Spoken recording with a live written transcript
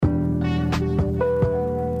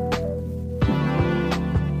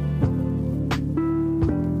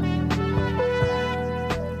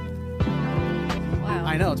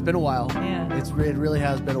been a while. Yeah. It really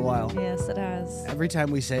has been a while. Yes, it has. Every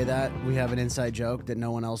time we say that, we have an inside joke that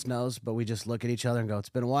no one else knows, but we just look at each other and go, it's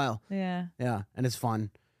been a while. Yeah. Yeah, and it's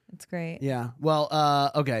fun. It's great. Yeah.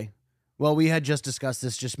 Well, okay. Well, we had just discussed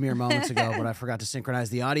this just mere moments ago, but I forgot to synchronize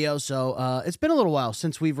the audio. So it's been a little while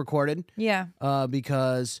since we've recorded. Yeah.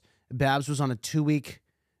 Because Babs was on a 2-week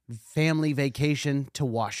family vacation to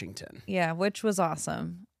Washington. Yeah, which was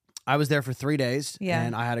awesome. I was there for 3 days, Yeah.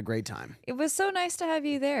 and I had a great time. It was so nice to have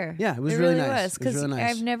you there. Yeah, it was really nice. Was, because really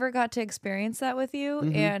nice. I've never got to experience that with you,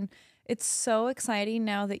 and it's so exciting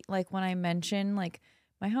now that, like, when I mention, like,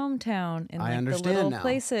 my hometown and I like the understand little now.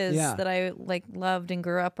 places Yeah. that I like loved and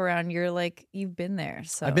grew up around, you're like, you've been there.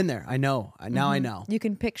 So I've been there. I know. Now I know. you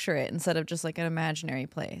can picture it instead of just like an imaginary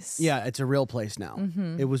place. Yeah, it's a real place now.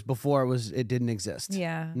 It was before it didn't exist.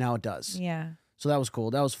 Yeah. Now it does. Yeah. So that was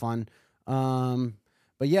cool. That was fun.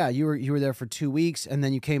 But yeah, you were there for 2 weeks, and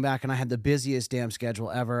then you came back, and I had the busiest damn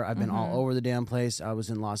schedule ever. I've been all over the damn place. I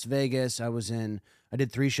was in Las Vegas. I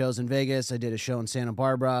did 3 shows in Vegas. I did a show in Santa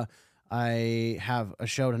Barbara. I have a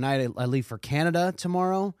show tonight. I leave for Canada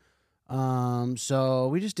tomorrow. So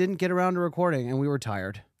we just didn't get around to recording, and we were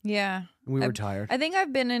tired. Yeah. We were tired. I think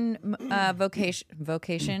I've been in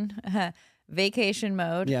vacation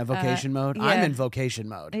mode. Yeah, vocation mode. yeah. I'm in vocation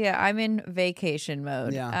mode. Yeah, I'm in vacation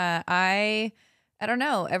mode. Yeah. I don't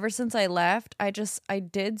know. Ever since I left, I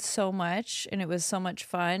did so much, and it was so much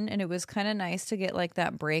fun, and it was kind of nice to get like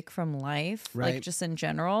that break from life, Right. like just in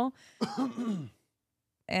general.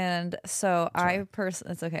 And so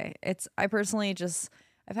it's okay. I personally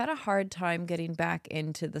I've had a hard time getting back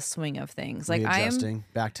into the swing of things. Like Readjusting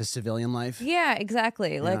back to civilian life. Yeah,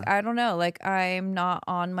 exactly. Like, I don't know. Like, I'm not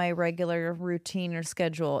on my regular routine or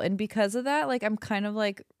schedule. And because of that, like, I'm kind of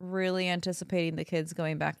like really anticipating the kids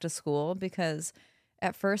going back to school, because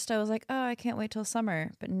at first I was like, oh, I can't wait till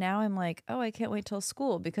summer. But now I'm like, oh, I can't wait till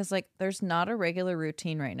school, because like there's not a regular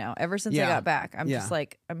routine right now. Ever since I got back, I'm just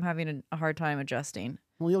like, I'm having a hard time adjusting.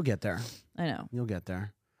 Well, you'll get there. I know. You'll get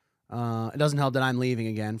there. It doesn't help that I'm leaving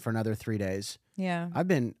again for another 3 days. Yeah. I've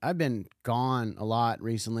been gone a lot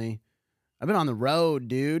recently. I've been on the road,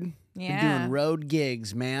 dude. Yeah. Been doing road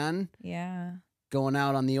gigs, man. Yeah. Going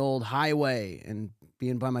out on the old highway and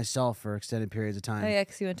being by myself for extended periods of time. Oh, yeah,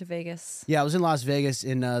 'cause you went to Vegas. Yeah, I was in Las Vegas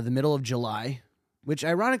in the middle of July, which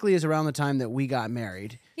ironically is around the time that we got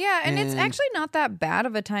married. Yeah, and it's actually not that bad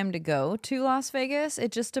of a time to go to Las Vegas.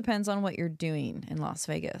 It just depends on what you're doing in Las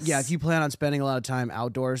Vegas. Yeah, if you plan on spending a lot of time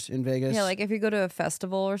outdoors in Vegas. Yeah, like if you go to a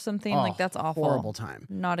festival or something, like that's awful. Horrible time.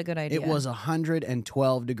 Not a good idea. It was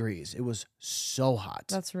 112 degrees. It was so hot.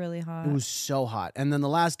 That's really hot. It was so hot. And then the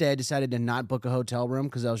last day I decided to not book a hotel room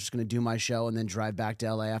because I was just going to do my show and then drive back to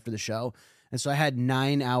LA after the show. And so I had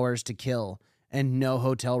 9 hours to kill and no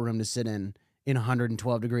hotel room to sit in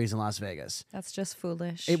 112 degrees in Las Vegas. That's just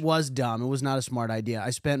foolish. It was dumb. It was not a smart idea.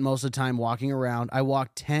 I spent most of the time walking around. I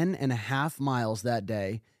walked 10 and a half miles that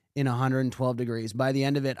day in 112 degrees. By the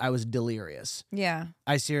end of it, I was delirious. Yeah.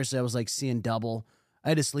 I was like seeing double. I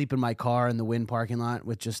had to sleep in my car in the Wynn parking lot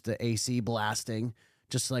with just the AC blasting,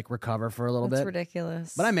 just to like recover for a little That's bit.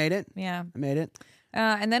 ridiculous. But I made it. Yeah. I made it.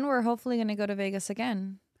 And then we're hopefully going to go to Vegas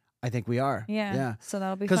again. I think we are. Yeah. Yeah. So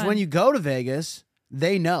that'll be fun. Because when you go to Vegas,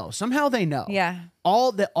 they know. Somehow they know. Yeah.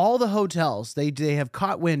 All the hotels, they have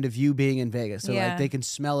caught wind of you being in Vegas. They're Yeah. like, they can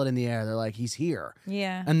smell it in the air. They're like, he's here.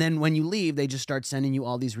 Yeah. And then when you leave, they just start sending you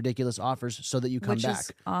all these ridiculous offers so that you come Which back.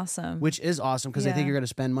 is awesome. Which is awesome because they think Yeah. you're going to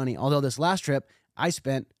spend money. Although this last trip, I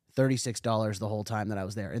spent $36 the whole time that I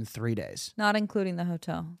was there in 3 days. Not including the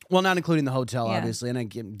hotel. Well, not including the hotel, Yeah. obviously, and I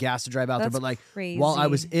get gas to drive out That's there. But like, crazy. while I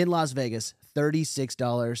was in Las Vegas,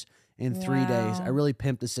 $36 in 3 days. Wow. I really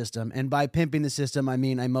pimped the system. And by pimping the system, I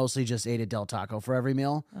mean I mostly just ate a Del Taco for every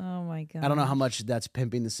meal. Oh my God. I don't know how much that's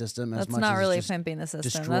pimping the system. That's as much not as really it's just pimping the system.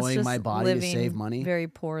 destroying That's just my body to living save money. Very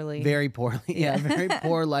poorly. Very poorly. Yeah, very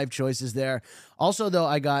poor life choices there. Also, though,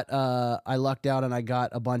 I lucked out and I got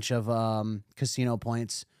a bunch of casino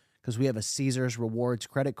points because we have a Caesars Rewards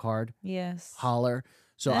credit card. Yes. Holler.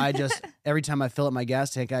 So I just, every time I fill up my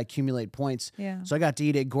gas tank, I accumulate points. Yeah. So I got to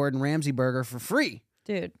eat a Gordon Ramsay burger for free.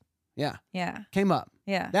 Dude. Yeah. Yeah. Came up.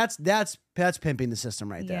 Yeah. That's pimping the system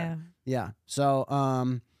right there. Yeah. So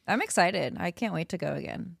I'm excited. I can't wait to go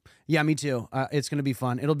again. yeah, me too. It's gonna be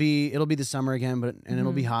fun. It'll be the summer again, and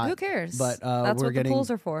it'll be hot. Who cares? But That's what the pools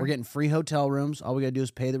are for. We're getting free hotel rooms. All we gotta do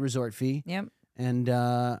is pay the resort fee. Yep. And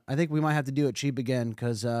I think we might have to do it cheap again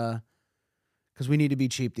because we need to be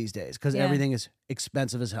cheap these days because Yeah. everything is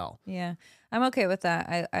expensive as hell. Yeah. I'm okay with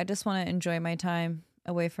that. I just want to enjoy my time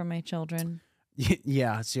away from my children.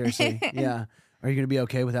 Yeah, seriously. Yeah. Are you gonna be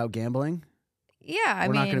okay without gambling? Yeah,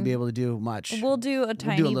 we're not going to be able to do much. We'll do a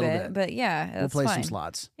tiny bit, but yeah, that's we'll play fine. some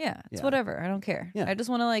slots. Yeah, it's whatever. I don't care. Yeah. I just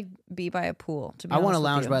want to like be by a pool. To be I want to honest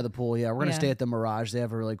lounge with by the pool. Yeah, we're going to stay at the Mirage. They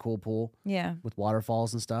have a really cool pool. Yeah. With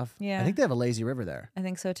waterfalls and stuff. Yeah. I think they have a lazy river there. I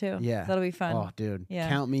think so too. Yeah. That'll be fun. Oh, dude. Yeah.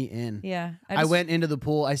 Count me in. Yeah. I went into the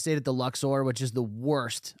pool. I stayed at the Luxor, which is the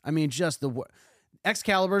worst. I mean, just the worst.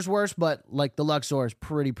 Excalibur's worse, but like the Luxor is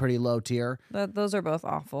pretty low tier. Those are both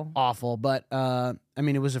awful. Awful. But I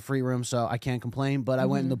mean, it was a free room, so I can't complain. But I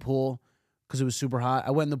went in the pool because it was super hot.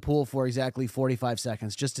 I went in the pool for exactly 45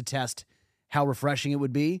 seconds just to test how refreshing it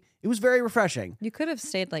would be. It was very refreshing. You could have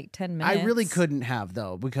stayed like 10 minutes. I really couldn't have,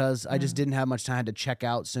 though, because I just didn't have much time. I had to check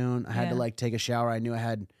out soon. I had to like take a shower. I knew I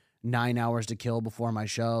had 9 hours to kill before my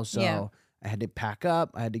show. So I had to pack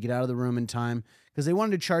up. I had to get out of the room in time because they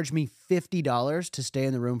wanted to charge me $50 to stay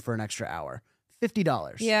in the room for an extra hour.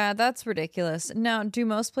 $50. Yeah, that's ridiculous. Now, do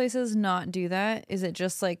most places not do that? Is it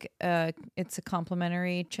just like it's a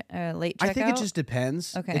complimentary late checkout? I think it just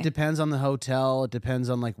depends. Okay. It depends on the hotel. It depends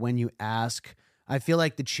on like when you ask. I feel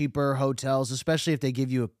like the cheaper hotels, especially if they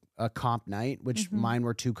give you a comp night, which mine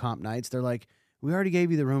were 2 comp nights, they're like, we already gave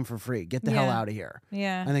you the room for free. Get the hell out of here.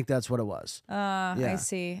 Yeah. I think that's what it was. I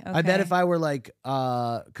see. Okay. I bet if I were like,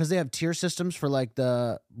 because they have tier systems for like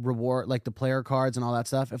the reward, like the player cards and all that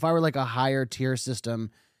stuff. If I were like a higher tier system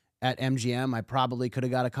at MGM, I probably could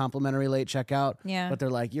have got a complimentary late checkout. Yeah. But they're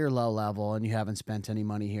like, you're low level and you haven't spent any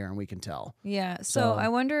money here, and we can tell. Yeah. So I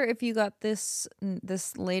wonder if you got this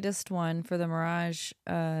latest one for the Mirage.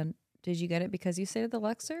 Did you get it because you stayed at the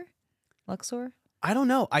Luxor? I don't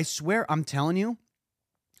know. I swear, I'm telling you,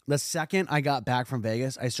 the second I got back from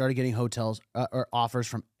Vegas, I started getting hotels or offers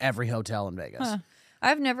from every hotel in Vegas. Huh.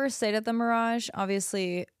 I've never stayed at the Mirage.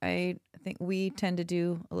 Obviously, I think we tend to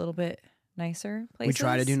do a little bit nicer places. We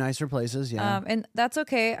try to do nicer places, yeah. And that's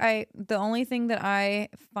okay. The only thing that I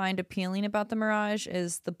find appealing about the Mirage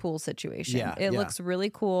is the pool situation. Yeah, it looks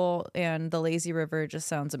really cool, and the lazy river just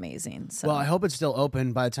sounds amazing. So. Well, I hope it's still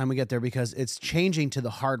open by the time we get there because it's changing to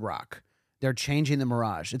the Hard Rock. They're changing the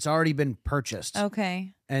Mirage. It's already been purchased.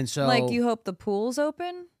 Okay. And so... like, you hope the pool's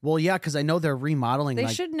open? Well, yeah, because I know they're remodeling. They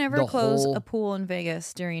like, should never close a pool in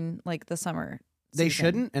Vegas during, like, the summer They season.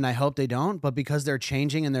 shouldn't, and I hope they don't. But because they're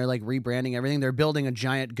changing and they're, like, rebranding everything, they're building a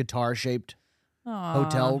giant guitar-shaped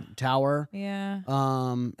hotel tower. Yeah.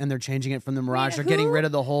 And they're changing it from the Mirage. They're getting rid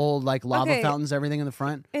of the whole, like, lava fountains, everything in the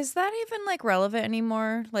front. Is that even, like, relevant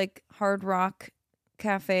anymore? Like, Hard Rock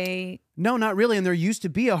Cafe? No, not really. And there used to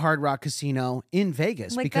be a Hard Rock casino in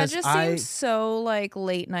Vegas. Like, because that just seems so, like,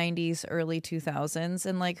 late 90s, early 2000s.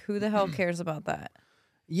 And, like, who the hell cares about that?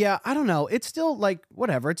 Yeah, I don't know. It's still like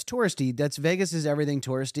whatever. It's touristy. That's Vegas is everything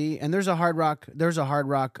touristy. And there's a Hard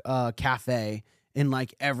Rock cafe in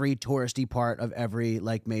like every touristy part of every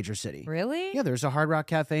like major city. Really? Yeah, there's a Hard Rock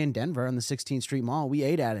cafe in Denver on the 16th Street Mall. We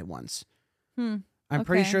ate at it once. I'm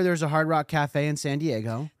pretty sure there's a Hard Rock cafe in San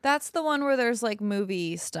Diego. That's the one where there's like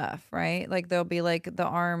movie stuff, right? Like there'll be like the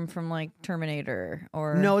arm from like Terminator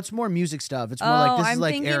or No, it's more music stuff. It's more like this I'm is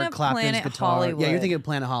like thinking Eric of Clapton's Planet guitar. Hollywood. Yeah, you're thinking of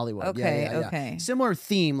Planet Hollywood. Okay, yeah. okay. Similar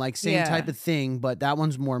theme, like same Yeah. type of thing, but that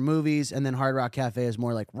one's more movies, and then Hard Rock Cafe is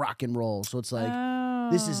more like rock and roll. So it's like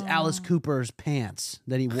this is Alice Cooper's pants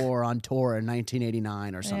that he wore on tour in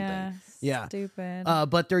 1989 or something. Yeah. Stupid.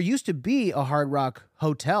 But there used to be a Hard Rock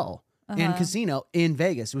hotel and casino in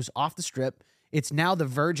Vegas. It was off the strip. It's now the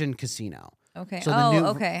Virgin Casino. Okay. So the new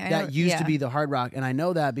okay. that used to be the Hard Rock, and I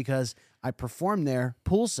know that because I performed there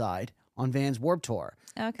poolside on Vans Warped Tour.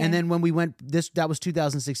 Okay. And then when we went, that was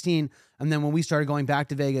 2016, and then when we started going back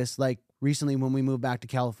to Vegas, like recently when we moved back to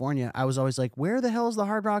California, I was always like, "Where the hell is the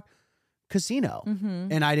Hard Rock Casino?"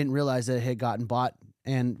 And I didn't realize that it had gotten bought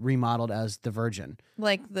and remodeled as the Virgin.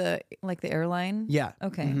 Like the airline? Yeah.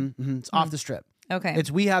 Okay. It's off the strip. Okay.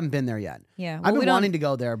 We haven't been there yet. Yeah. I've Well, been wanting to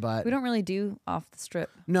go there, but we don't really do off the strip.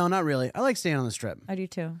 no, not really. I like staying on the strip. I do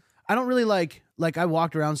too. I don't really like I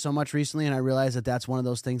walked around so much recently, and I realized that that's one of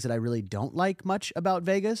those things that I really don't like much about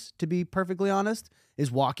Vegas, to be perfectly honest,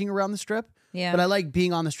 is walking around the strip. Yeah. But I like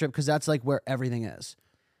being on the strip because that's like where everything is.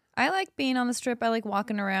 I like being on the strip. I like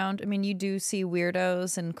walking around. I mean, you do see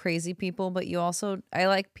weirdos and crazy people, but I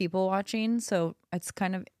like people watching, so it's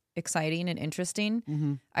kind of exciting and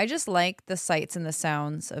interesting. I just like the sights and the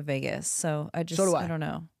sounds of Vegas, so I don't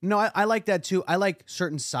know. No, I like that too. I like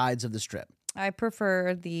certain sides of the strip. I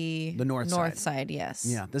prefer the north side. Yes.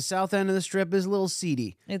 Yeah, the south end of the strip is a little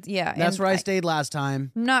seedy. That's where I stayed last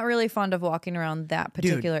time. I'm not really fond of walking around that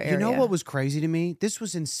particular area. You know what was crazy to me? This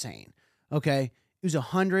was insane. Okay, it was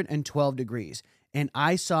 112 degrees, and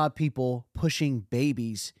I saw people pushing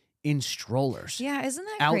babies in strollers. Yeah, isn't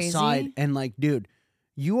that outside, crazy? and like, dude,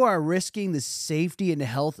 You are risking the safety and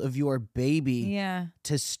health of your baby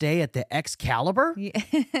to stay at the Excalibur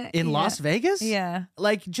in Las Vegas? Yeah.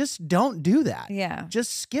 Like, just don't do that. Yeah.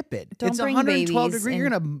 Just skip it. Don't it's bring 112 babies degrees.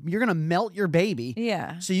 You're gonna melt your baby.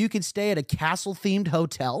 Yeah. So you can stay at a castle-themed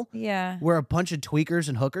hotel. Yeah. Where a bunch of tweakers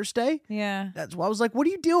and hookers stay. Yeah. That's why I was like, what are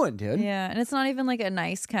you doing, dude? Yeah. And it's not even like a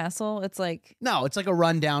nice castle. It's like... No, it's like a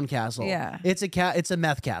rundown castle. Yeah. It's a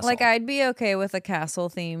meth castle. Like, I'd be okay with a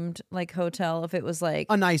castle-themed, like, hotel if it was, like...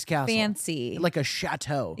 a nice castle. Fancy. Like a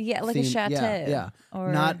chateau. Yeah, like a chateau. Yeah.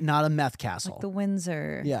 Or not a meth castle. like the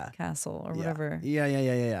Windsor castle or whatever.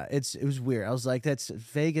 Yeah. It was weird. I was like, that's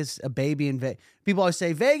Vegas, a baby in Vegas. People always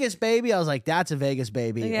say, Vegas, baby. I was like, that's a Vegas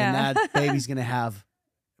baby. Yeah. And that baby's going to have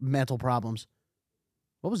mental problems.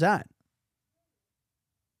 What was that?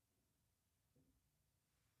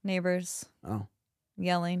 Neighbors. Oh.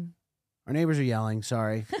 Yelling. Our neighbors are yelling.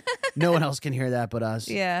 Sorry. No one else can hear that but us.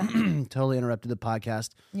 Yeah. Totally interrupted the podcast.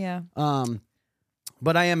 Yeah.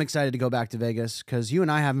 But I am excited to go back to Vegas because you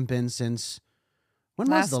and I haven't been since... When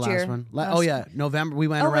was the last year. one? November. We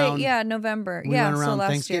went around. Wait, yeah, November. We went around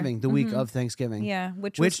Thanksgiving, year. the week of Thanksgiving. Yeah,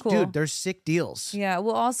 which was cool. Dude, there's sick deals. Yeah,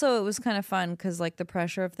 well, also it was kind of fun because like the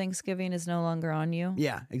pressure of Thanksgiving is no longer on you.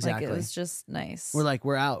 Yeah, exactly. Like it was just nice.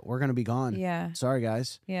 We're out. We're gonna be gone. Yeah. Sorry,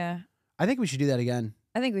 guys. Yeah. I think we should do that again.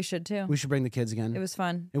 I think we should too. We should bring the kids again. It was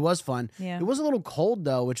fun. It was fun. Yeah. It was a little cold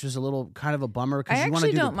though, which was a little kind of a bummer because you want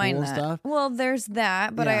to do the pool mind and that. stuff. Well, there's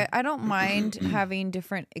that, but Yeah. I don't mind having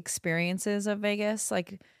different experiences of Vegas.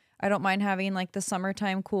 Like I don't mind having like the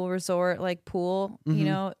summertime cool resort, like pool, you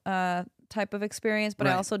know, type of experience. But I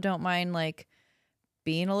Right. also don't mind like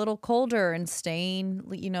being a little colder and staying,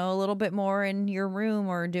 you know, a little bit more in your room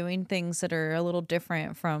or doing things that are a little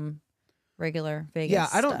different from regular Vegas. Yeah,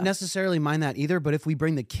 I don't stuff. necessarily mind that either. But if we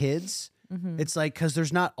bring the kids, it's like because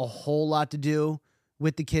there's not a whole lot to do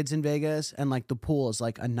with the kids in Vegas, and like the pool is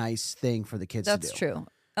like a nice thing for the kids to do. That's true.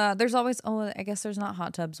 There's always I guess there's not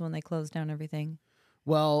hot tubs when they close down everything.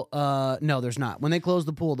 Well, no, there's not. When they close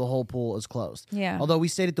the pool, the whole pool is closed. Yeah. Although we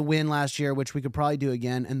stayed at the Wynn last year, which we could probably do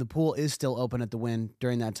again, and the pool is still open at the Wynn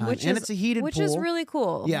during that time. It's a heated which pool. is really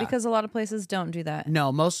cool. Yeah. Because a lot of places don't do that.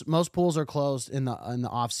 No, most pools are closed in the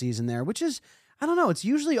off season there, which is I don't know. It's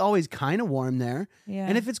usually always kind of warm there. Yeah.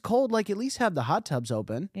 And if it's cold, like at least have the hot tubs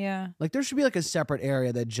open. Yeah. Like there should be like a separate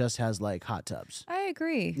area that just has like hot tubs. I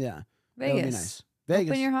agree. Yeah. Vegas. That would be nice.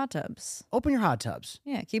 Vegas. Open your hot tubs. Open your hot tubs.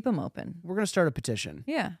 Yeah, keep them open. We're gonna start a petition.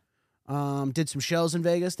 Yeah. Did some shows in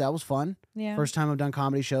Vegas. That was fun. Yeah. First time I've done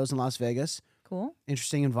comedy shows in Las Vegas. Cool.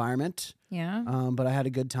 Interesting environment. Yeah. But I had a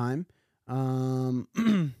good time.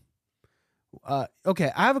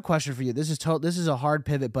 Okay, I have a question for you. This is a hard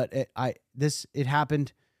pivot, but it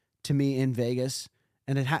happened to me in Vegas,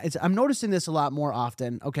 and I'm noticing this a lot more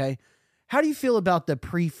often. Okay, how do you feel about the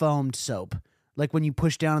pre-foamed soap? Like when you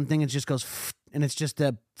push down and thing, it just goes, and it's just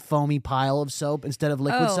a foamy pile of soap instead of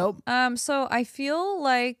liquid soap. So I feel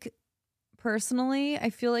like personally,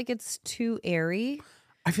 it's too airy.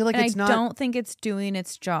 I feel like and it's not. I don't think it's doing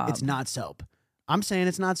its job. It's not soap. I'm saying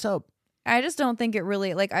it's not soap. I just don't think it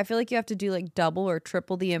really, like, I feel like you have to do like double or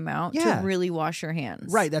triple the amount to really wash your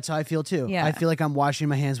hands. Right, that's how I feel too. Yeah. I feel like I'm washing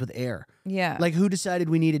my hands with air. Yeah. Like who decided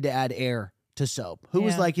we needed to add air to soap? Who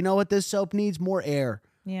was like, you know what, this soap needs more air.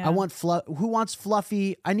 Yeah. I want who wants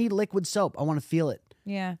fluffy? I need liquid soap. I want to feel it.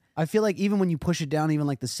 Yeah. I feel like even when you push it down, even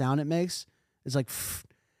like the sound it makes, it's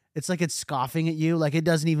like it's scoffing at you. Like it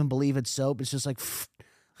doesn't even believe it's soap. It's just like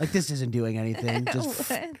this isn't doing anything.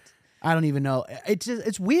 Just I don't even know.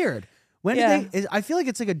 It's weird. When did they? I feel like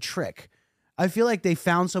it's like a trick. I feel like they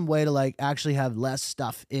found some way to like actually have less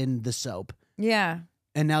stuff in the soap. Yeah.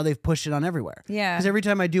 And now they've pushed it on everywhere. Yeah. Because every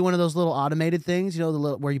time I do one of those little automated things, you know, the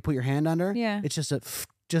little where you put your hand under. Yeah. It's just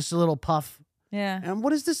a little puff. Yeah. And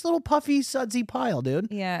what is this little puffy sudsy pile, dude?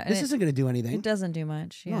 Yeah. This isn't going to do anything. It doesn't do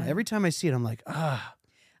much. Yeah. No, every time I see it, I'm like,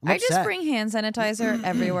 I just bring hand sanitizer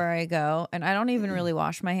everywhere I go, and I don't even really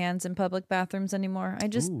wash my hands in public bathrooms anymore. I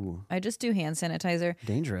just do hand sanitizer.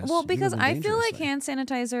 Dangerous. Well, because I feel like hand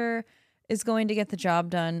sanitizer is going to get the job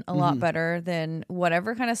done a lot better than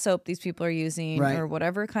whatever kind of soap these people are using or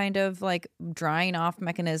whatever kind of like drying off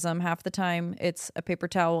mechanism. Half the time it's a paper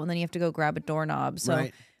towel and then you have to go grab a doorknob. So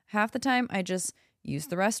half the time I just use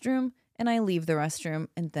the restroom and I leave the restroom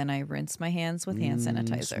and then I rinse my hands with hand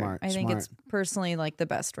sanitizer. I think it's personally like the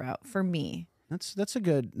best route for me. That's a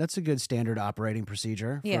good standard operating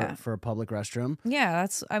procedure for a public restroom. Yeah,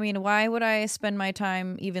 why would I spend my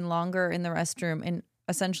time even longer in the restroom and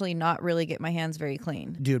essentially not really get my hands very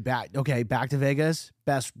clean? Dude, back to Vegas.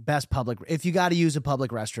 Best public, if you got to use a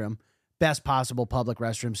public restroom, best possible public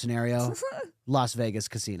restroom scenario. Las Vegas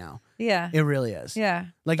casino. Yeah. It really is. Yeah.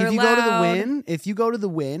 Like They're if you loud. go to the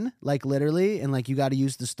Wynn, like literally, and like you got to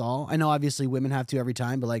use the stall. I know obviously women have to every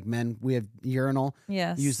time, but like men, we have urinal.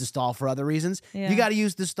 Yes. Use the stall for other reasons. Yeah. You got to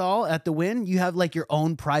use the stall at the Wynn. You have like your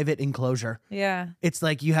own private enclosure. Yeah. It's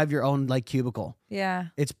like you have your own like cubicle. Yeah.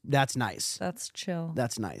 That's nice. That's chill.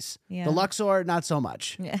 That's nice. Yeah. The Luxor, not so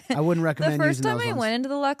much. Yeah. I wouldn't recommend The first using time those I ones. went into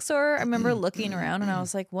the Luxor, I remember looking around and I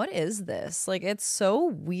was like, what is this? Like, it's so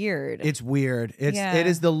weird. It's weird. It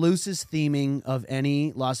is the loosest theming of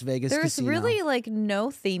any Las Vegas There's casino. really like no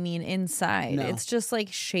theming inside. No. It's just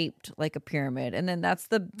like shaped like a pyramid, and then that's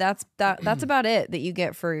about it that you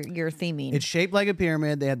get for your theming. It's shaped like a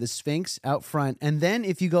pyramid. They have the Sphinx out front, and then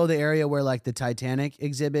if you go the area where like the Titanic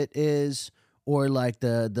exhibit is, or like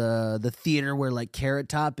the theater where like Carrot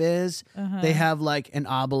Top is, they have like an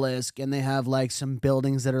obelisk, and they have like some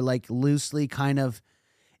buildings that are like loosely kind of.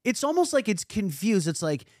 It's almost like it's confused. It's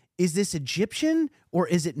like, is this Egyptian or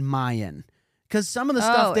is it Mayan? Because some of the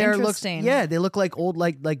stuff there looks, they look like old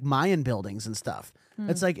like Mayan buildings and stuff.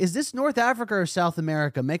 It's like, is this North Africa or South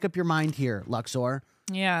America? Make up your mind here, Luxor.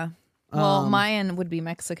 Yeah. Well, Mayan would be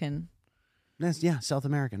Mexican. South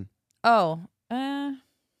American. Oh.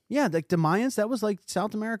 Yeah, like the Mayans, that was like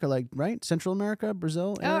South America, like, right? Central America,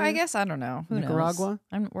 Brazil area? Oh, I guess, I don't know. Who Nicaragua?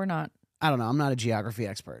 knows? We're not. I don't know. I'm not a geography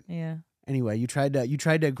expert. Yeah. Anyway, you tried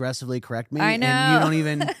to aggressively correct me. I know. And you don't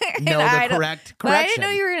even know the correct correction. But I didn't know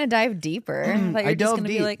you were going to dive deeper. Like you're just going to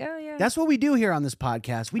be like, oh, yeah. That's what we do here on this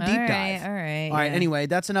podcast. We deep dive. All right. All right. Anyway,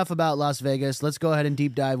 that's enough about Las Vegas. Let's go ahead and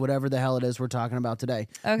deep dive whatever the hell it is we're talking about today.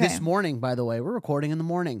 Okay. This morning, by the way, we're recording in the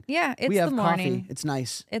morning. Yeah, it's we have the morning. coffee. It's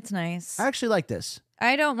nice. It's nice. I actually like this.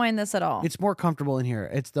 I don't mind this at all. It's more comfortable in here.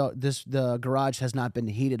 It's the garage has not been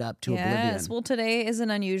heated up to oblivion. Yes. Well, today is an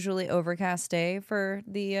unusually overcast day for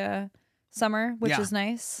the summer, which is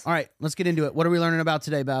nice. All right, let's get into it. What are we learning about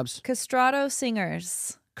today, Babs? Castrato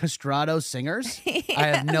singers. Castrato singers? I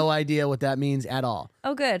have no idea what that means at all.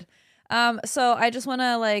 Oh, good. So I just want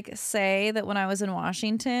to say that when I was in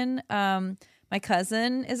Washington, my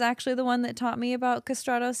cousin is actually the one that taught me about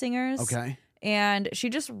castrato singers. Okay. And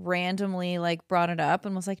she just randomly brought it up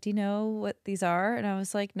and was like, do you know what these are? And I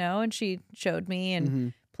was like, no. And she showed me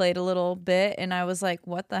and played a little bit. And I was like,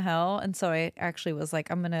 what the hell? And so I actually was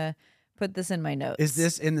like, I'm going to put this in my notes. Is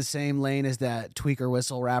this in the same lane as that tweaker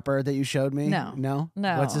whistle rapper that you showed me? No. No?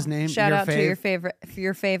 No. What's his name? Shout out to your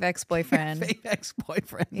fave ex-boyfriend. Fave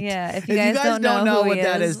ex-boyfriend. Yeah. If you guys don't know what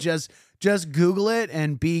that is, just Google it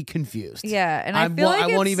and be confused. Yeah, and I feel like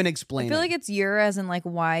I won't even explain. I feel like it's your as in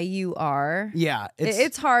why you are. Yeah,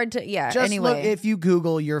 it's hard to. Yeah. Just anyway, look, if you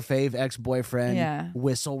Google your fave ex-boyfriend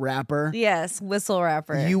whistle rapper. Yes, whistle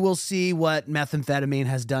rapper. You will see what methamphetamine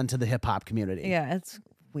has done to the hip hop community. Yeah, it's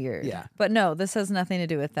weird. Yeah, but no, this has nothing to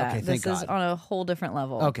do with that. Okay, this is on a whole different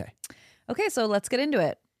level. Okay, so let's get into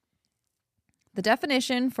it. The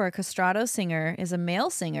definition for a castrato singer is a male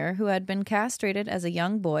singer who had been castrated as a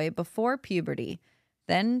young boy before puberty,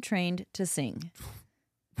 then trained to sing.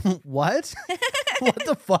 What? What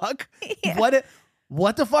the fuck? Yeah.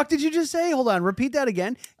 What the fuck did you just say? Hold on, repeat that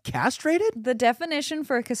again. Castrated? The definition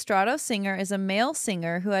for a castrato singer is a male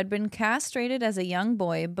singer who had been castrated as a young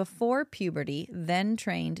boy before puberty, then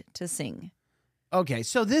trained to sing. Okay,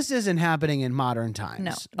 so this isn't happening in modern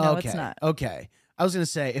times. No, it's not. Okay. I was going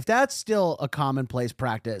to say, if that's still a commonplace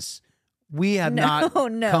practice, we have not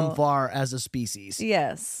come far as a species.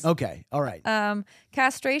 Yes. Okay. All right.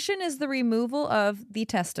 Castration is the removal of the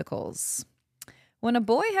testicles. When a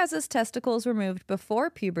boy has his testicles removed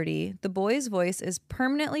before puberty, the boy's voice is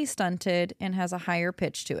permanently stunted and has a higher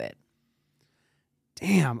pitch to it.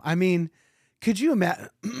 Damn. I mean, could you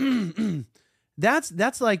imagine?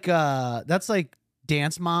 That's like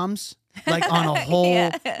dance moms. Like on a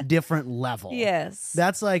whole different level. Yes.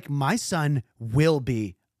 That's like, my son will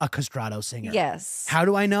be a castrato singer. Yes. How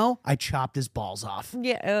do I know? I chopped his balls off.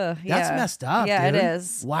 Yeah. That's messed up. Yeah, dude. It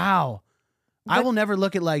is. Wow. I will never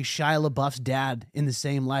look at Shia LaBeouf's dad in the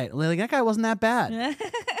same light. Like, that guy wasn't that bad.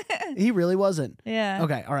 He really wasn't. Yeah.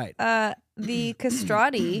 Okay. All right. The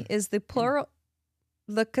castrati is the plural.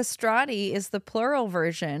 The castrati is the plural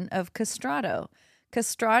version of castrato.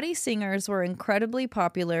 Castrati singers were incredibly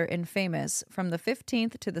popular and famous from the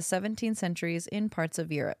 15th to the 17th centuries in parts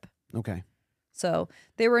of Europe. Okay. So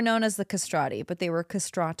they were known as the castrati, but they were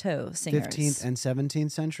castrato singers. 15th and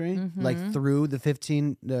 17th century? Like through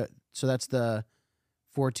the so that's the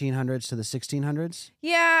 1400s to the 1600s?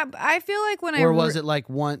 Yeah, I feel like when Or was it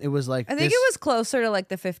it was like I think it was closer to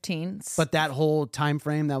the 15th. But that whole time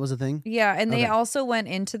frame, that was a thing? Yeah, and they also went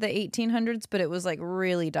into the 1800s, but it was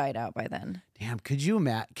really died out by then. Damn, could you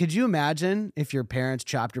imagine if your parents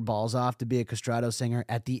chopped your balls off to be a castrato singer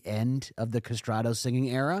at the end of the castrato singing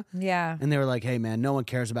era? Yeah. And they were like, hey, man, no one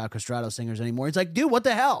cares about castrato singers anymore. It's like, dude, what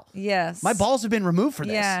the hell? Yes. My balls have been removed for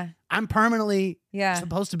this. Yeah. I'm permanently Yeah.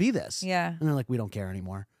 supposed to be this. Yeah. And they're like, we don't care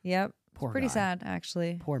anymore. Yep. Poor Pretty guy. sad,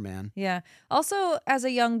 actually. Poor man. Yeah. Also, as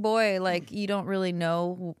a young boy, like, you don't really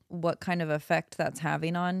know what kind of effect that's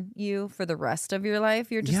having on you for the rest of your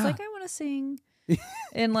life. You're just like, I want to sing.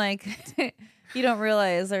 And like, you don't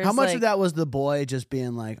realize there's how much of that was the boy just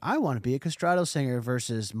being like, I want to be a castrato singer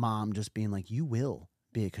versus mom just being like, you will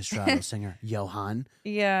be a castrato singer, Johann.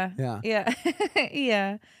 Yeah. Yeah.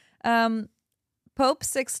 Yeah. Yeah. Pope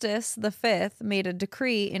Sixtus V made a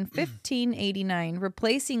decree in 1589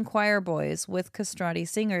 replacing choir boys with castrati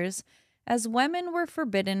singers, as women were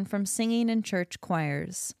forbidden from singing in church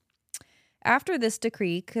choirs. After this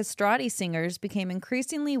decree, castrati singers became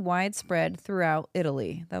increasingly widespread throughout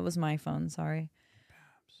Italy. That was my phone, sorry.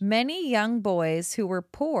 Many young boys who were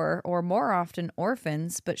poor or more often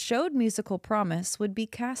orphans but showed musical promise would be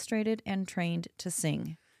castrated and trained to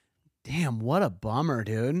sing. Damn, what a bummer,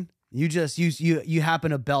 dude. You just you happen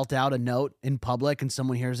to belt out a note in public and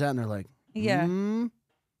someone hears that and they're like, Yeah.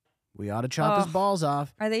 We ought to chop his balls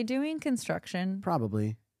off. Are they doing construction?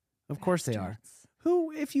 Probably. Of course they are. Bastards.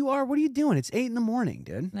 Who, if you are, what are you doing? It's 8 a.m,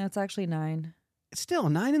 dude. No, it's actually 9. It's still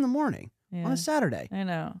 9 a.m. Yeah. on a Saturday. I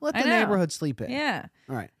know. Let I the know. neighborhood sleep in. Yeah.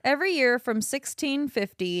 All right. Every year from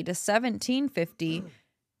 1650 to 1750,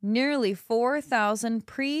 nearly 4,000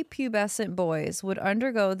 prepubescent boys would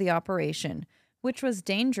undergo the operation, which was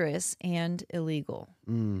dangerous and illegal.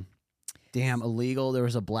 Damn, illegal. There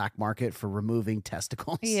was a black market for removing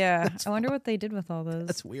testicles. Yeah. I wonder what they did with all those.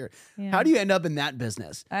 That's weird. Yeah. How do you end up in that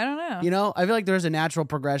business? I don't know. You know, I feel like there's a natural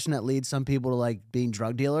progression that leads some people to like being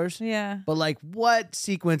drug dealers. Yeah. But like, what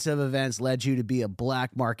sequence of events led you to be a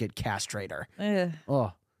black market castrator? Ugh.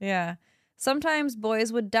 Oh, Yeah. Sometimes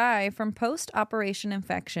boys would die from post-operation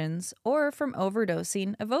infections or from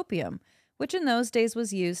overdosing of opium, which in those days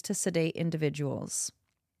was used to sedate individuals.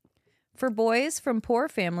 For boys from poor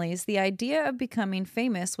families, the idea of becoming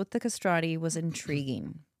famous with the castrati was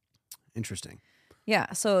intriguing. interesting.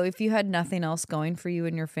 Yeah, so if you had nothing else going for you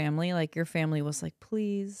and your family, like your family was like,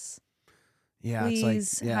 please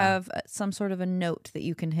It's like, have some sort of a note that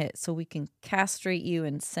you can hit so we can castrate you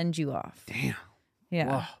and send you off. Damn. Yeah.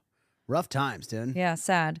 Whoa. Rough times, dude. Yeah,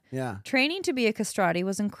 sad. Yeah. Training to be a castrati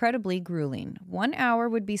was incredibly grueling. 1 hour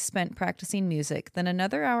would be spent practicing music, then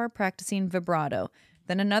another hour practicing vibrato,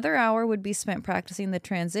 then another hour would be spent practicing the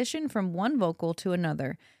transition from one vocal to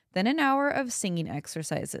another, then an hour of singing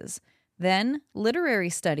exercises. Then literary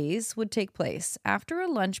studies would take place. After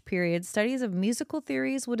a lunch period, studies of musical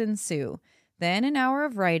theories would ensue. Then an hour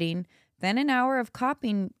of writing, then an hour of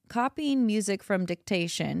copying music from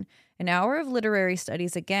dictation, an hour of literary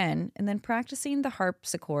studies again, and then practicing the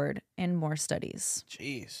harpsichord and more studies.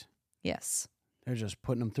 Jeez. Yes. They're just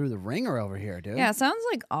putting them through the ringer over here, dude. Yeah, it sounds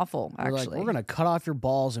like awful, They're actually. like, we're going to cut off your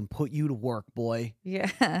balls and put you to work, boy. Yeah.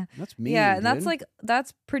 That's mean, Yeah, and dude.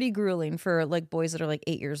 that's pretty grueling for like boys that are like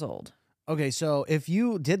 8 years old. Okay, so if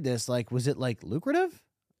you did this, like, was it like lucrative?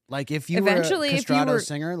 Like if you Eventually, were a if you castrato were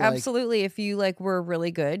singer, like, absolutely, if you like were really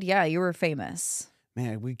good, yeah, you were famous.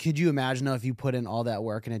 man, could you imagine though if you put in all that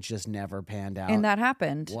work and it just never panned out? And that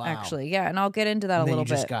happened, Wow. actually. Yeah, and I'll get into that And a then little you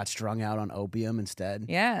just bit. got strung out on opium instead.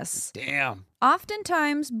 Yes. Damn.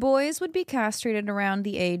 Oftentimes, boys would be castrated around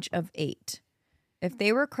the age of 8. If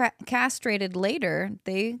they were castrated later,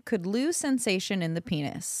 they could lose sensation in the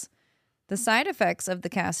penis. The side effects of the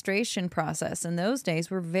castration process in those days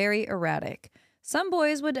were very erratic. Some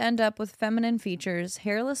boys would end up with feminine features,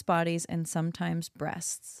 hairless bodies, and sometimes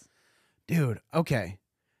breasts. Dude, okay.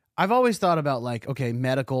 I've always thought about like, okay,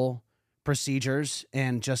 medical procedures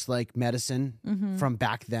and just like medicine from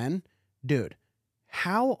back then. Dude,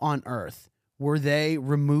 how on earth were they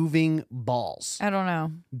removing balls I don't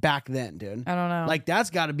know. back then, dude? I don't know. Like that's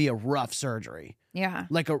got to be a rough surgery. Yeah.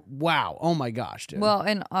 Like wow. Oh my gosh, dude. Well,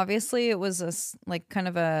 and obviously it was like kind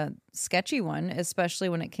of a sketchy one, especially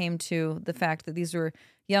when it came to the fact that these were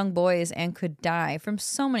young boys and could die from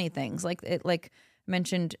so many things. Like it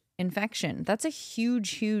mentioned infection. That's a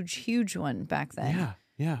huge one back then.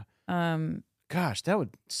 Yeah. Gosh, that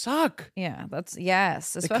would suck. Yeah,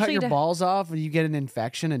 yes. They cut Especially your balls off and you get an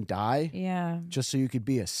infection and die Yeah. just so you could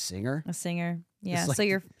be a singer. A singer. Yeah. like so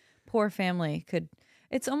your poor family could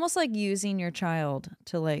it's almost like using your child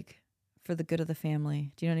to like for the good of the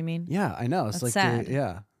family. Do you know what I mean? Yeah, I know. It's That's like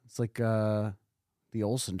sad. it's like the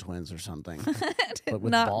Olsen twins or something. But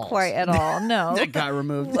with Not balls. quite at all. No. That got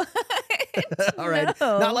removed. All right.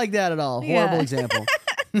 No. Not like that at all. Yeah. Horrible example.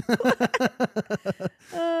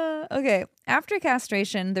 Okay. After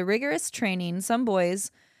castration, the rigorous training, some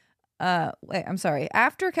boys.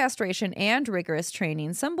 After castration and rigorous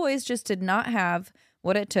training, some boys just did not have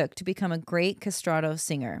what it took to become a great castrato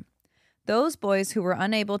singer. Those boys who were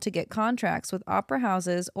unable to get contracts with opera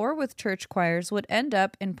houses or with church choirs would end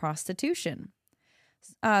up in prostitution.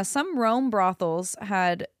 Some Rome brothels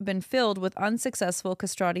had been filled with unsuccessful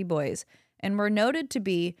castrati boys and were noted to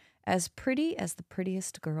be as pretty as the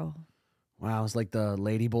prettiest girl. Wow, it's like the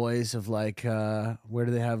lady boys of like, where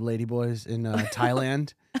do they have lady boys? In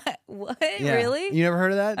Thailand? What? Yeah. Really? You never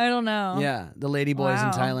heard of that? I don't know. Yeah, the lady boys in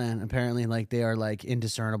Wow. Thailand, apparently like they are like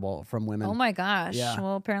indiscernible from women. Oh my gosh. Yeah.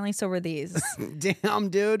 Well, apparently so were these. Damn,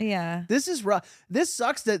 dude. Yeah. This is rough. This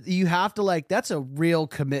sucks that you have to like, that's a real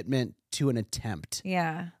commitment to an attempt.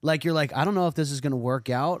 Yeah. Like you're like, I don't know if this is going to work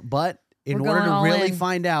out, but in We're order going to all really in.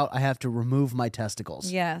 find out, I have to remove my testicles.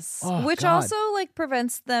 Yes. Oh, Which God. also like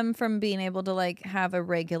prevents them from being able to like have a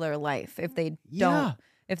regular life if they Yeah.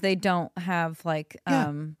 don't have like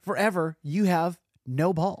Yeah. Forever, you have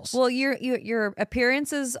no balls. well your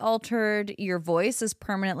appearance is altered, your voice is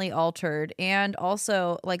permanently altered, and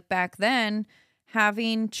also like back then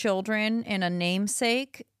having children and a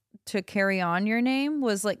namesake to carry on your name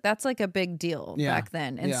was like that's like a big deal back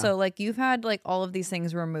then. And so like you've had like all of these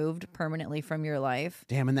things removed permanently from your life.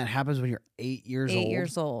 Damn, and that happens when you're 8 years old. 8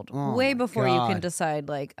 years old. Oh Way my before you can God. decide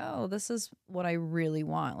like, oh, this is what I really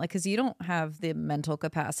want. Like, because you don't have the mental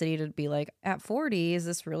capacity to be like, at 40, is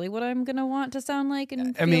this really what I'm going to want to sound like?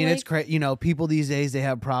 And I mean, feel it's crazy. You know, people these days, they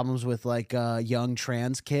have problems with like young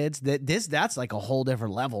trans kids. That's like a whole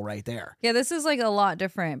different level right there. Yeah, this is like a lot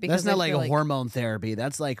different. Because That's not I like feel a hormone therapy.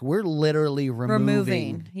 That's like we're literally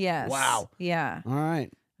removing. Yes. Wow. Yeah. All right.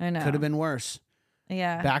 I know. Could have been worse.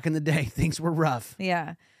 Yeah. Back in the day, things were rough.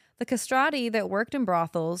 Yeah. The castrati that worked in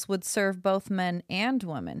brothels would serve both men and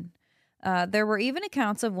women. There were even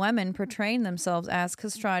accounts of women portraying themselves as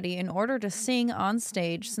castrati in order to sing on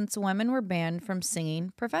stage, since women were banned from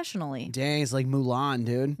singing professionally. Dang, it's like Mulan,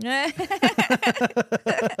 dude.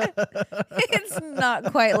 It's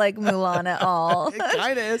not quite like Mulan at all. It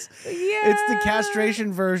kind of is. Yeah. It's the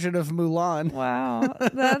castration version of Mulan. Wow,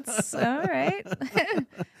 that's all right.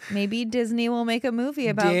 Maybe Disney will make a movie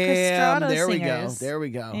about Damn, castrato there we go. singers. There we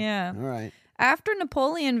go. Yeah. All right. After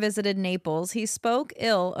Napoleon visited Naples, he spoke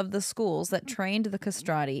ill of the schools that trained the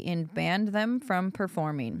castrati and banned them from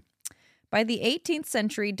performing. By the 18th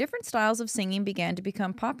century, different styles of singing began to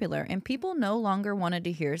become popular, and people no longer wanted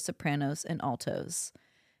to hear sopranos and altos.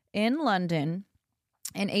 In London,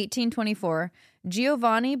 in 1824,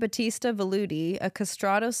 Giovanni Battista Velluti, a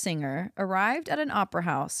castrato singer, arrived at an opera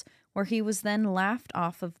house where he was then laughed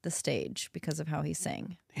off of the stage because of how he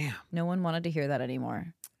sang. Damn. No one wanted to hear that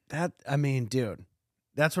anymore. I mean, dude,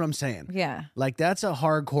 that's what I'm saying. Yeah. Like, that's a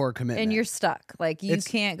hardcore commitment. And you're stuck. Like, you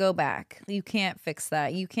can't go back. You can't fix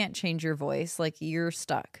that. You can't change your voice. Like, you're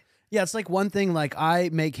stuck. Yeah, it's like one thing, like I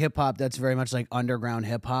make hip hop that's very much like underground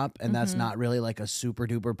hip hop, and that's not really like a super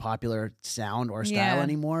duper popular sound or style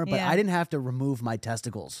anymore. But I didn't have to remove my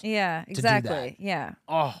testicles. Yeah, do exactly. that. Yeah.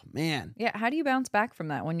 Oh, man. Yeah. How do you bounce back from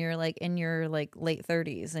that when you're like in your like late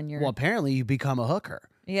 30s and you're. Well, apparently you become a hooker.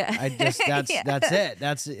 Yeah. I just that's Yeah. that's it.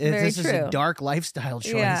 This is a true. dark lifestyle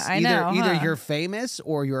choice. Yeah, I know, Either huh? you're famous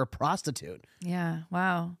or you're a prostitute. Yeah.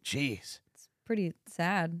 Wow. Jeez. Pretty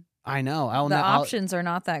sad. I know. The options are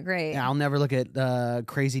not that great. I'll never look at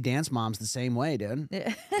crazy dance moms the same way, dude.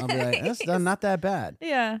 I'll be like, that's not that bad.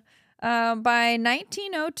 Yeah. By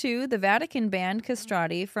 1902, the Vatican banned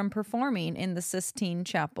castrati from performing in the Sistine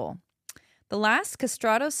Chapel. The last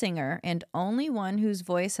castrato singer, and only one whose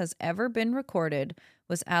voice has ever been recorded,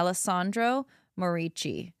 was Alessandro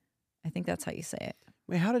Morici. I think that's how you say it.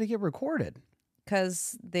 Wait, how did it get recorded?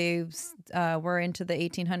 Because they were into the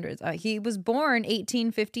 1800s. He was born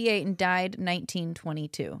 1858 and died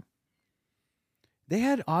 1922. They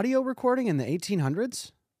had audio recording in the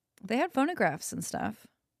 1800s? They had phonographs and stuff.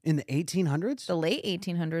 In the 1800s? The late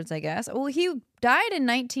 1800s, I guess. Well, he died in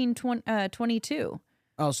 1922.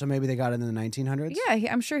 Oh, so maybe they got it in the 1900s?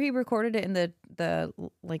 Yeah, I'm sure he recorded it in the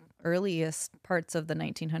like earliest parts of the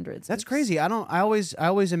 1900s. That's crazy. I always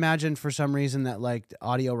imagine for some reason that like the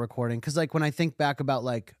audio recording, because like when I think back about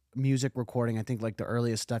like music recording, I think like the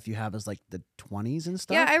earliest stuff you have is like the 20s and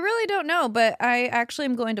stuff. Yeah, I really don't know, but I actually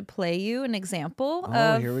am going to play you an example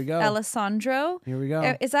of here we go. Alessandro. Here we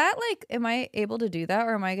go. Is that like, am I able to do that,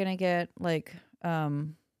 or am I going to get like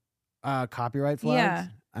Copyright flags? Yeah.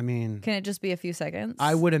 I mean, can it just be a few seconds?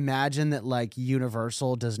 I would imagine that like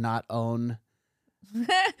Universal does not own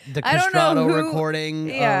the I don't know Castrato who- recording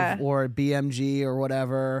Yeah. or BMG or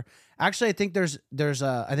whatever. Actually, I think there's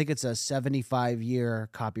I think it's a 75-year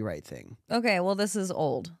copyright thing. Okay, well, this is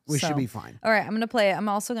old. We so. should be fine. All right, I'm going to play it. I'm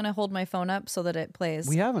also going to hold my phone up so that it plays.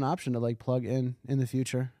 We have an option to like plug in the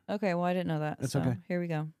future. Okay, well, I didn't know that. It's so okay. Here we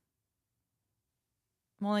go.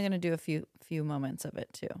 I'm only going to do a few moments of it,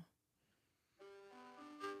 too.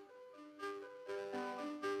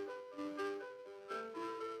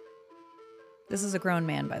 This is a grown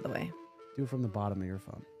man, by the way. Do it from the bottom of your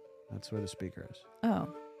phone. That's where the speaker is. Oh.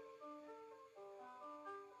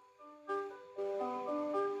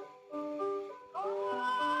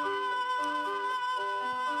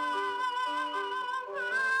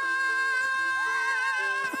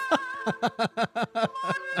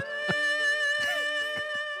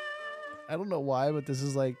 I don't know why, but this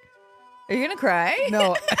is like... Are you going to cry?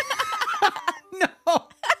 No. No.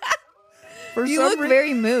 For You some look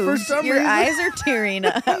very moved. For some Your reason... eyes are tearing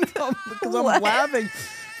up. No, because I'm What? laughing.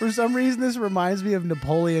 For some reason, this reminds me of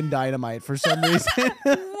Napoleon Dynamite. For some reason.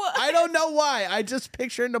 I don't know why. I just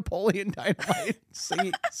picture Napoleon Dynamite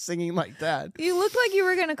singing like that. You look like you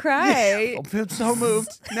were going to cry. I'm so moved.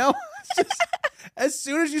 No. It's just, as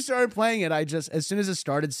soon as you started playing it, as soon as it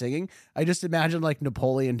started singing, I just imagined like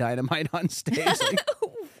Napoleon Dynamite on stage, like,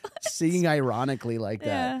 singing ironically like that.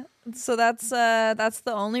 Yeah. So that's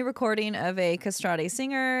the only recording of a castrati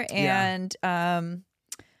singer, and and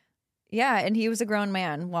he was a grown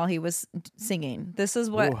man while he was singing. This is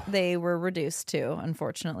what they were reduced to,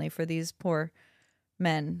 unfortunately, for these poor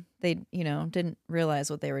men. They, didn't realize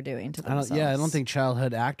what they were doing to themselves. I don't think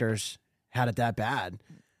childhood actors had it that bad.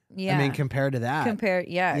 Yeah. I mean, compared to that. Compared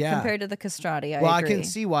to the castrati, I agree. I can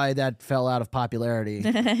see why that fell out of popularity.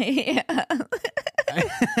 Yeah.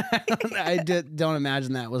 I don't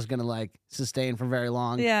imagine that was going to like sustain for very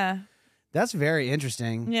long. Yeah. That's very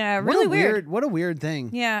interesting. Yeah, really weird. What a weird thing.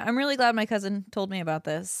 Yeah, I'm really glad my cousin told me about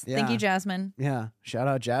this. Yeah. Thank you, Jasmine. Yeah. Shout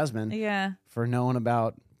out Jasmine. Yeah. For knowing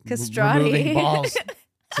about Castrati. removing balls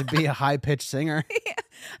to be a high-pitched singer. Yeah.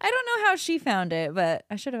 I don't know how she found it, but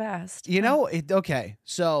I should have asked. Okay.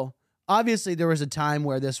 So obviously there was a time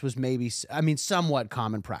where this was somewhat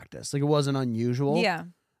common practice. Like it wasn't unusual. Yeah.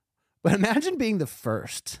 But imagine being the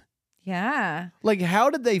first. Yeah. Like, how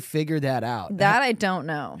did they figure that out? That I don't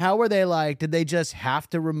know. How were they like, did they just have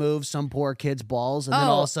to remove some poor kid's balls and then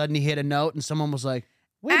all of a sudden he hit a note and someone was like,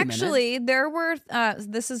 wait a minute. Actually, there were,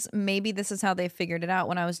 this is how they figured it out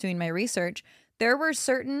when I was doing my research. There were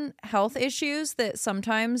certain health issues that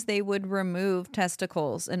sometimes they would remove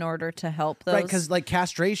testicles in order to help those. Right, because like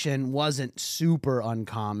castration wasn't super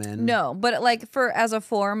uncommon. No, but like as a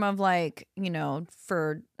form of like,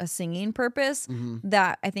 for a singing purpose,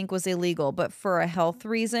 that I think was illegal. But for a health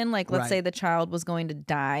reason, like let's say the child was going to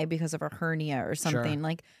die because of a hernia or something,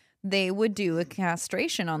 like they would do a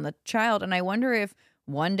castration on the child. And I wonder if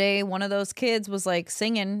one day one of those kids was like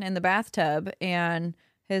singing in the bathtub and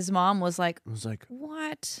his mom was like,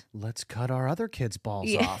 what? Let's cut our other kid's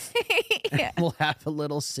balls off. Yeah. We'll have a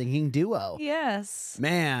little singing duo. Yes.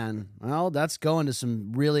 Man, well, that's going to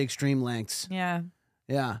some really extreme lengths. Yeah.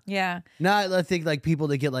 Yeah. Yeah. No, I think like people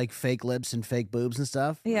that get like fake lips and fake boobs and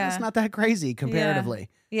stuff. Yeah. It's not that crazy comparatively.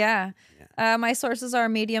 Yeah. My sources are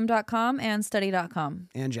medium.com and study.com.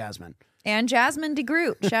 And Jasmine. And Jasmine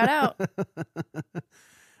DeGroot. Shout out.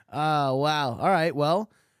 Oh, wow. All right. Well,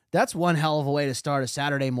 that's one hell of a way to start a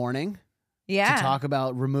Saturday morning. Yeah. To talk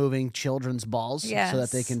about removing children's balls so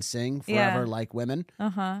that they can sing forever like women.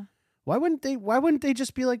 Uh-huh. Why wouldn't they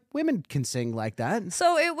just be like, women can sing like that?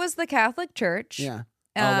 So it was the Catholic Church. Yeah.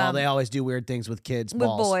 Well, they always do weird things with kids'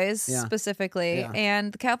 balls. With boys specifically. Yeah.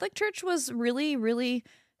 And the Catholic Church was really, really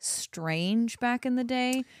strange back in the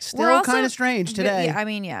day. Still kind of strange today. I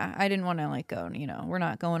mean, I didn't want to like go, we're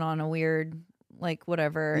not going on a weird, like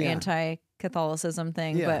whatever, anti-Catholicism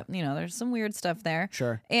thing. Yeah. But, there's some weird stuff there.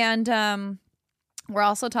 Sure. And we're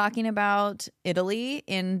also talking about Italy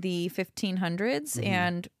in the 1500s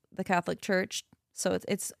and the Catholic Church. So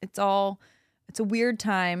it's a weird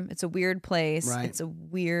time. It's a weird place. Right.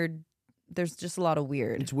 There's just a lot of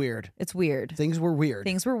weird. It's weird. It's weird. Things were weird.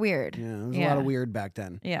 Things were weird. Yeah, there was a lot of weird back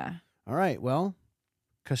then. Yeah. All right, well,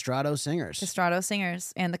 Castrato singers. Castrato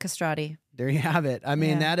singers and the castrati. There you have it. I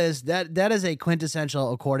mean, that is a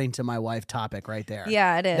quintessential, according to my wife, topic right there.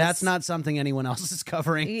 Yeah, it is. That's not something anyone else is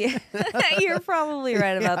covering. Yeah. You're probably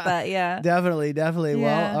right about that. Yeah. Definitely. Yeah.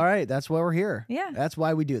 Well, all right. That's why we're here. Yeah. That's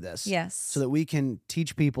why we do this. Yes. So that we can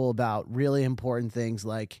teach people about really important things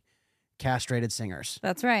like castrated singers.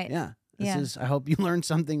 That's right. Yeah. I hope you learned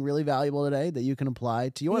something really valuable today that you can apply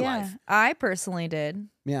to your life. I personally did.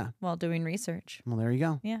 Yeah. While doing research. Well, there you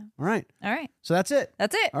go. Yeah. All right. All right. So that's it.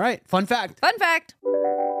 That's it. All right. Fun fact. Fun fact.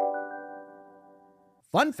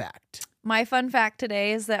 fun fact. My fun fact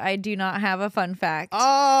today is that I do not have a fun fact.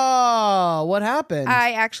 Oh, what happened?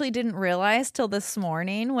 I actually didn't realize till this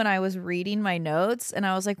morning when I was reading my notes and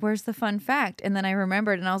I was like, where's the fun fact? And then I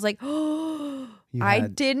remembered and I was like, oh, I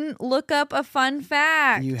didn't look up a fun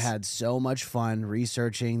fact. You had so much fun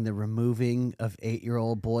researching the removing of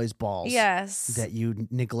 8-year-old boys' balls. Yes. That you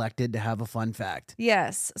neglected to have a fun fact.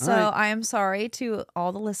 Yes. All So right. I am sorry to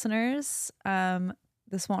all the listeners.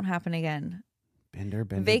 This won't happen again. Bender,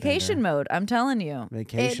 Vacation mode. I'm telling you.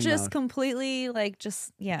 Vacation It just mode. completely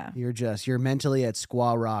yeah. You're mentally at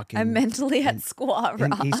Squaw Rock. I'm mentally at Squaw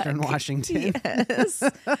Rock. In Eastern Washington. Yes.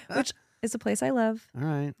 Which is a place I love. All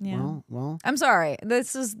right. Yeah. Well. I'm sorry.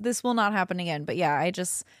 This will not happen again. But yeah,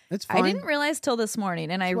 It's fine. I didn't realize till this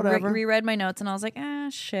morning, and I reread my notes, and I was like,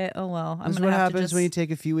 shit. Oh well. This is what happens when you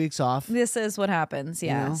take a few weeks off. This is what happens.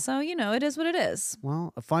 Yeah. You know? So it is what it is.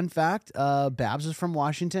 Well, a fun fact: Babs is from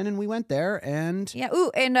Washington, and we went there, and yeah.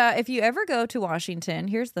 Ooh, and if you ever go to Washington,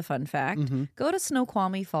 here's the fun fact: go to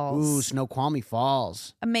Snoqualmie Falls. Ooh, Snoqualmie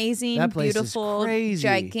Falls. Amazing, That place beautiful, is crazy.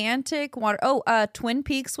 gigantic water. Oh, Twin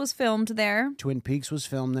Peaks was filmed there. Twin Peaks was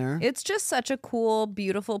filmed there. It's just such a cool,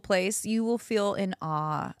 beautiful place. You will feel in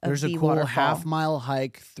awe of There's the a cool waterfall. half-mile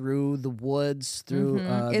hike through the woods, through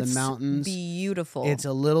the It's mountains. beautiful. It's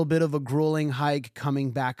a little bit of a grueling hike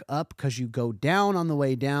coming back up because you go down on the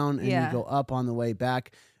way down and you go up on the way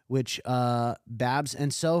back, which Babs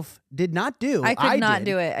and Soph did not do. I could not did.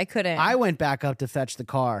 do it. I couldn't. I went back up to fetch the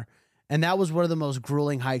car, and that was one of the most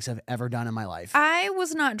grueling hikes I've ever done in my life. I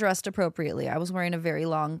was not dressed appropriately. I was wearing a very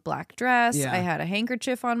long black dress. Yeah. I had a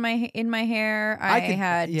handkerchief on in my hair. I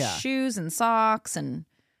had shoes and socks and.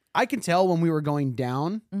 I can tell when we were going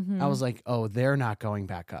down, I was like, oh, they're not going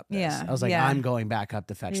back up this. Yeah, I was like, yeah. I'm going back up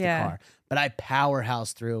to fetch the car. But I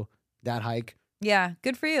powerhoused through that hike. Yeah,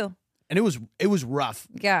 good for you. And it was rough.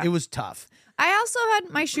 Yeah. It was tough. I also had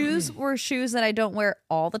my shoes were shoes that I don't wear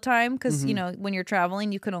all the time because, when you're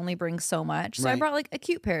traveling, you can only bring so much. So I brought like a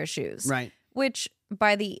cute pair of shoes. Right. Which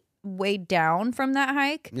by the way down from that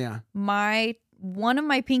hike, one of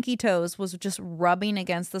my pinky toes was just rubbing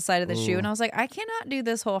against the side of the shoe. And I was like, I cannot do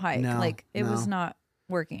this whole hike. It was not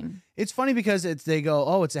working. It's funny because they go,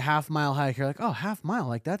 oh, it's a half-mile hike. You're like, oh, half-mile,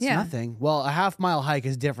 like that's nothing. Well, a half-mile hike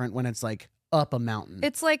is different when it's like up a mountain.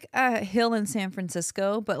 It's like a hill in San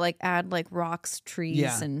Francisco, but like add like rocks,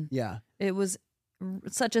 trees, and it was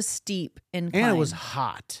such a steep incline. And it was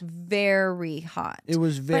hot. Very hot. It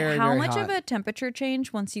was very, But how very much hot. of a temperature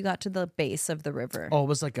change once you got to the base of the river? Oh, it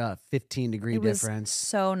was like a 15-degree difference. It was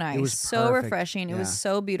so nice. It was so perfect. refreshing. It Yeah. was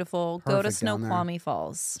so beautiful. Go to Perfect down there. Snoqualmie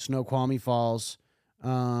Falls. Snoqualmie Falls.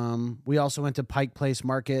 We also went to Pike Place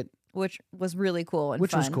Market. Which was really cool and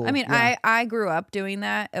Which fun. was cool, I mean, yeah. I grew up doing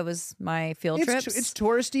that. It was my field trips. It's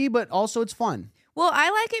touristy, but also it's fun. Well, I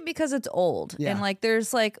like it because it's old. Yeah. And like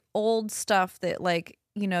there's like old stuff that like,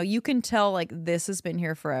 you can tell like this has been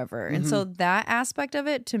here forever. And so that aspect of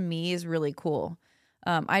it to me is really cool.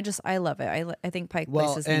 I love it. I think Pike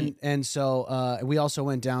Place is neat. And so we also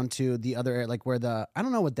went down to the other area, like where I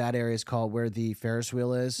don't know what that area is called, where the Ferris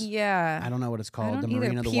wheel is. Yeah. I don't know what it's called. I The don't either.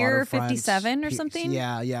 Marina, the Pier waterfront. 57 or something?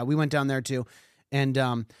 Yeah. We went down there too. And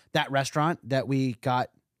that restaurant that we got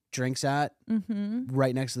drinks at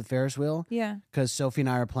right next to the Ferris wheel. Yeah. Because Sophie and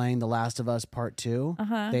I are playing The Last of Us Part 2.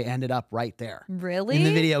 They ended up right there. Really? In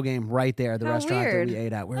the video game, right there, the How restaurant weird. that we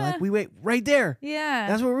ate at. We're like, we wait right there. Yeah.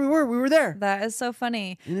 That's where we were. We were there. That is so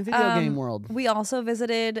funny. In the video game world. We also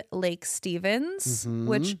visited Lake Stevens,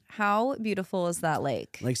 which how beautiful is that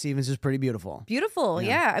lake? Lake Stevens is pretty beautiful. Beautiful,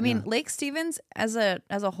 yeah. I mean, Lake Stevens as a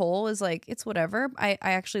whole is like it's whatever. I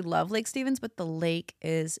actually love Lake Stevens, but the lake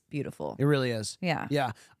is beautiful. It really is. Yeah.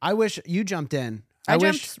 Yeah. I wish you jumped in. I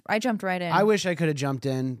jumped right in. I wish I could have jumped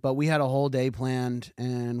in, but we had a whole day planned,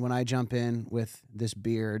 and when I jump in with this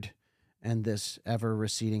beard and this ever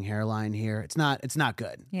receding hairline here, it's not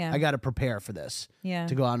good. Yeah. I got to prepare for this. Yeah.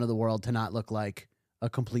 To go out into the world to not look like a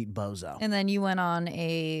complete bozo. And then you went on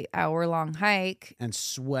a hour-long hike. And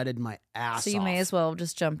sweated my ass off. So you may as well have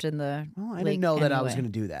just jumped in the Well, I lake didn't know that I was anyway.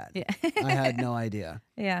 going to do that. Yeah. I had no idea.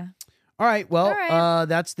 Yeah. All right. Well, All right.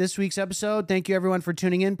 that's this week's episode. Thank you, everyone, for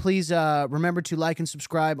tuning in. Please remember to like and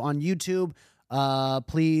subscribe on YouTube.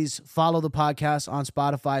 Please follow the podcast on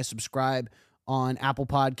Spotify, subscribe on Apple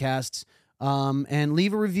Podcasts, and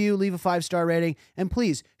leave a review, leave a 5-star rating, and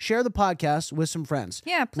please share the podcast with some friends.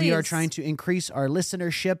 Yeah, please. We are trying to increase our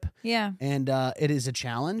listenership. Yeah. And it is a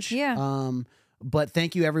challenge. Yeah. But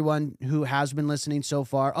thank you, everyone who has been listening so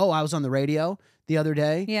far. Oh, I was on the radio the other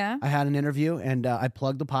day. Yeah. I had an interview, and I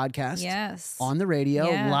plugged the podcast Yes. on the radio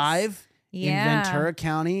Yes. live in Ventura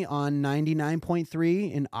County on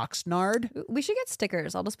 99.3 in Oxnard. We should get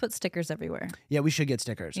stickers. I'll just put stickers everywhere. Yeah, we should get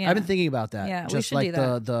stickers. Yeah. I've been thinking about that. Yeah, just we should like do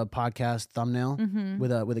that. the podcast thumbnail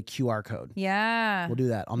with a QR code. Yeah. We'll do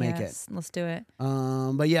that. I'll make it. Let's do it.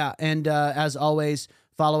 But yeah, and as always,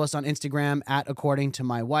 follow us on Instagram at According to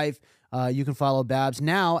My Wife. You can follow Babs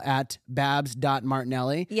now at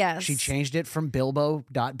babs.martinelli. Yes. She changed it from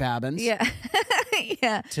bilbo.babbins. Yeah.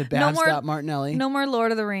 Yeah. To babs.martinelli. No more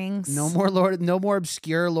Lord of the Rings. No more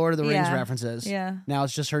obscure Lord of the Rings references. Yeah. Now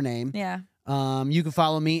it's just her name. Yeah. You can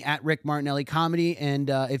follow me at Rick Martinelli Comedy. And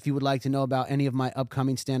if you would like to know about any of my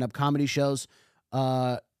upcoming stand-up comedy shows,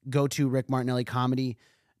 go to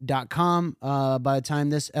rickmartinellicomedy.com. By the time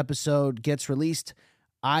this episode gets released,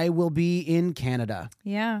 I will be in Canada.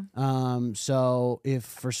 Yeah. So if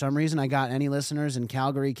for some reason I got any listeners in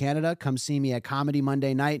Calgary, Canada, come see me at Comedy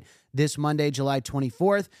Monday Night this Monday, July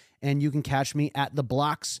 24th. And you can catch me at The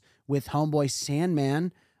Blocks with Homeboy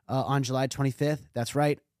Sandman on July 25th. That's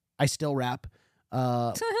right. I still rap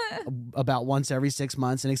about once every 6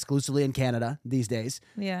 months and exclusively in Canada these days.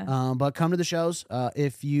 Yeah. But come to the shows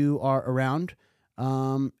if you are around.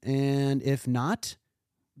 And if not,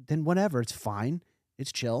 then whatever. It's fine.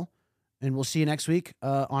 It's chill. And we'll see you next week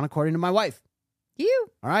on According to My Wife. You.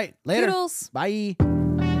 All right. Later. Toodles. Bye.